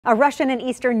A Russian and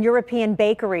Eastern European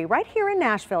bakery right here in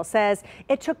Nashville says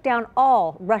it took down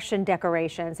all Russian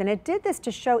decorations, and it did this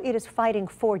to show it is fighting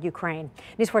for Ukraine.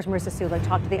 News 4's Marissa Sulek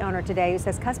talked to the owner today, who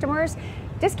says customers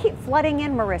just keep flooding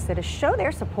in Marissa to show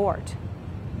their support.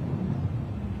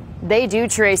 They do,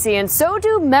 Tracy, and so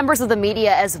do members of the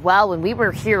media as well. When we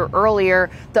were here earlier,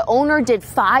 the owner did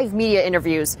 5 media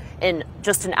interviews in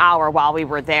just an hour while we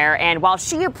were there. And while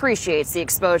she appreciates the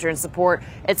exposure and support,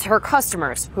 it's her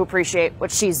customers who appreciate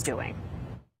what she's doing.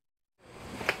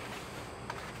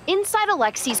 Inside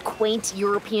Alexi's quaint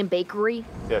European bakery.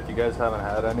 Yeah, if you guys haven't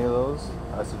had any of those,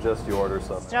 I suggest you order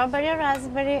some. Strawberry,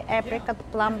 raspberry, apricot,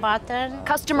 plum butter.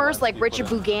 Customers like Richard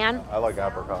Bugan I like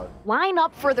apricot. line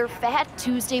up for their Fat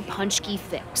Tuesday punchki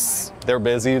fix. They're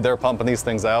busy, they're pumping these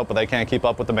things out, but they can't keep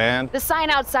up with demand. The sign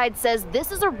outside says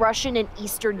this is a Russian and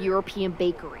Eastern European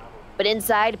bakery. But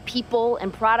inside, people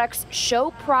and products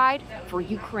show pride for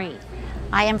Ukraine.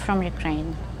 I am from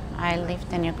Ukraine. I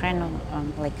lived in Ukraine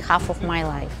like half of my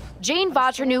life. Jane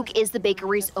Vatrynuk is the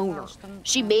bakery's owner.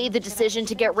 She made the decision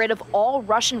to get rid of all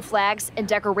Russian flags and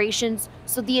decorations,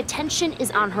 so the attention is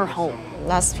on her home.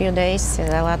 Last few days,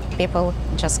 a lot of people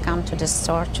just come to the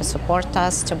store to support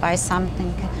us, to buy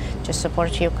something, to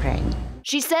support Ukraine.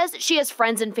 She says she has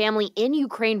friends and family in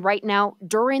Ukraine right now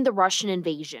during the Russian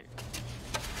invasion,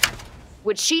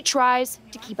 which she tries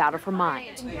to keep out of her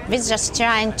mind. We're just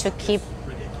trying to keep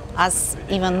us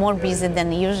even more busy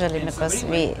than usually because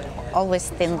we always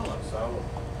think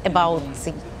about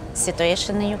the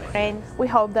situation in Ukraine. We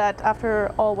hope that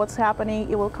after all what's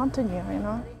happening, it will continue,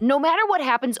 No matter what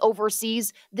happens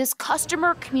overseas, this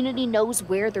customer community knows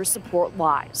where their support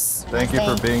lies. Thank you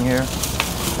for being here,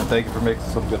 and thank you for making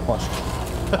some good punch.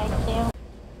 Thank you.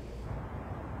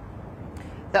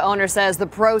 The owner says the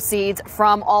proceeds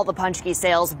from all the punchki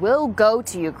sales will go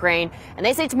to Ukraine. And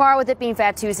they say tomorrow, with it being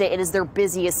Fat Tuesday, it is their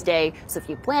busiest day. So if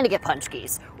you plan to get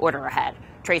punchkis, order ahead.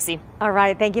 Tracy. All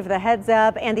right. Thank you for the heads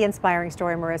up and the inspiring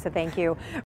story, Marissa. Thank you.